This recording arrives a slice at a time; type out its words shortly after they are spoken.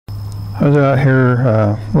I was out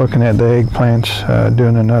here looking at the eggplants,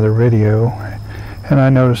 doing another video, and I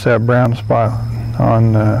noticed that brown spot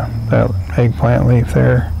on that eggplant leaf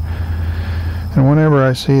there. And whenever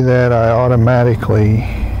I see that, I automatically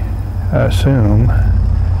assume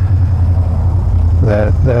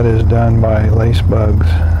that that is done by lace bugs.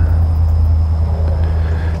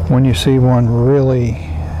 When you see one really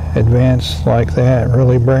advanced like that,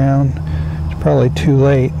 really brown, it's probably too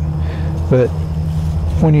late. But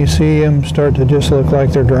when you see them start to just look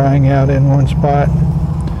like they're drying out in one spot,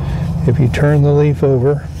 if you turn the leaf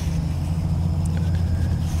over,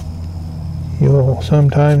 you'll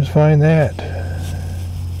sometimes find that.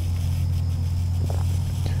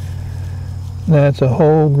 That's a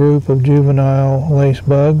whole group of juvenile lace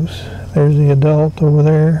bugs. There's the adult over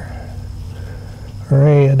there, or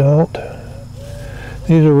a adult.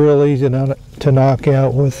 These are real easy to knock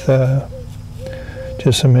out with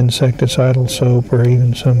just some insecticidal soap, or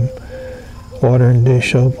even some water and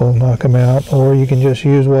dish soap will knock them out. Or you can just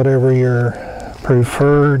use whatever your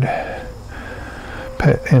preferred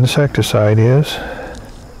insecticide is.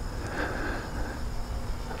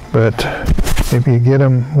 But if you get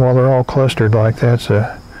them while they're all clustered like that, that's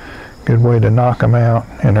a good way to knock them out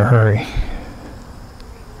in a hurry.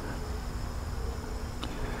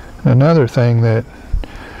 Another thing that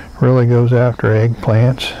really goes after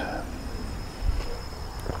eggplants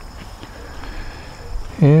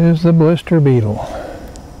is the blister beetle.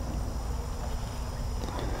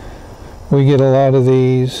 We get a lot of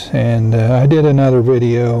these, and I did another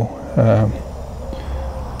video a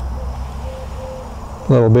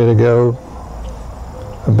little bit ago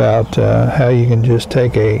about how you can just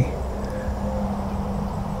take a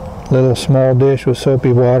little small dish with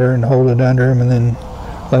soapy water and hold it under them and then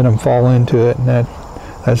let them fall into it, and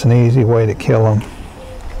that's an easy way to kill them.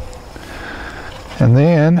 And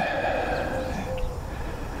then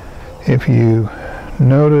if you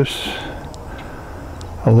notice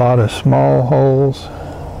a lot of small holes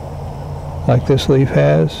like this leaf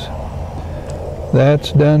has,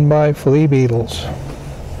 that's done by flea beetles.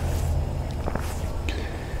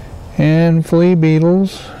 And flea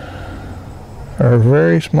beetles are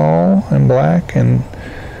very small and black, and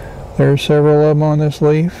there's several of them on this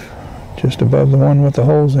leaf just above the one with the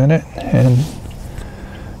holes in it, and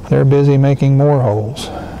they're busy making more holes.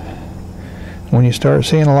 When you start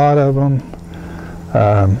seeing a lot of them,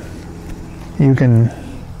 you can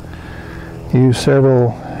use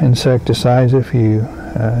several insecticides if you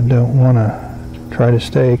don't want to try to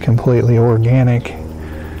stay completely organic.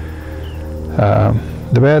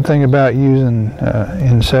 The bad thing about using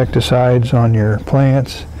insecticides on your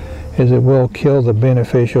plants is it will kill the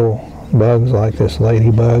beneficial bugs like this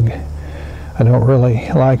ladybug. I don't really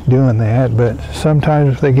like doing that, but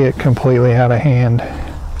sometimes if they get completely out of hand,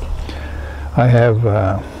 I have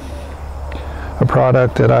a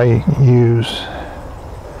product that I use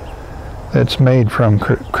that's made from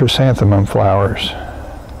chrysanthemum flowers.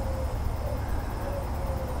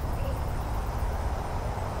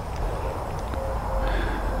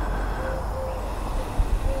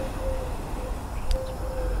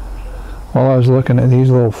 While I was looking at these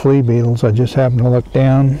little flea beetles, I just happened to look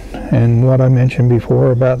down, and what I mentioned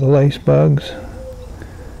before about the lace bugs,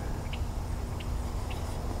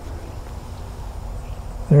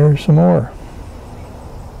 there's some more.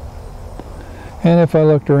 And if I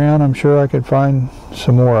looked around, I'm sure I could find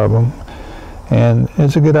some more of them. And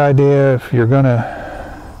it's a good idea if you're going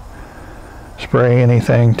to spray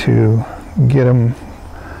anything to get them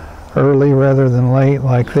early rather than late,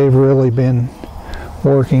 like they've really been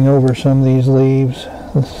working over some of these leaves.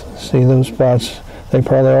 Let's see those spots. They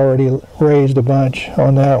probably already raised a bunch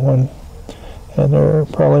on that one, and they're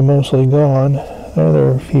probably mostly gone. There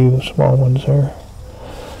are a few small ones there.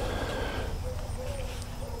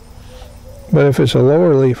 But if it's a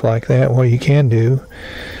lower leaf like that, what you can do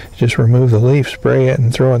is just remove the leaf, spray it,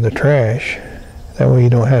 and throw it in the trash. That way you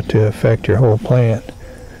don't have to affect your whole plant.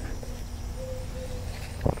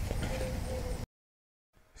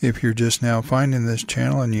 If you're just now finding this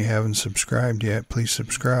channel and you haven't subscribed yet, please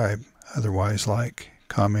subscribe. Otherwise, like,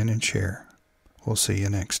 comment, and share. We'll see you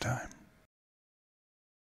next time.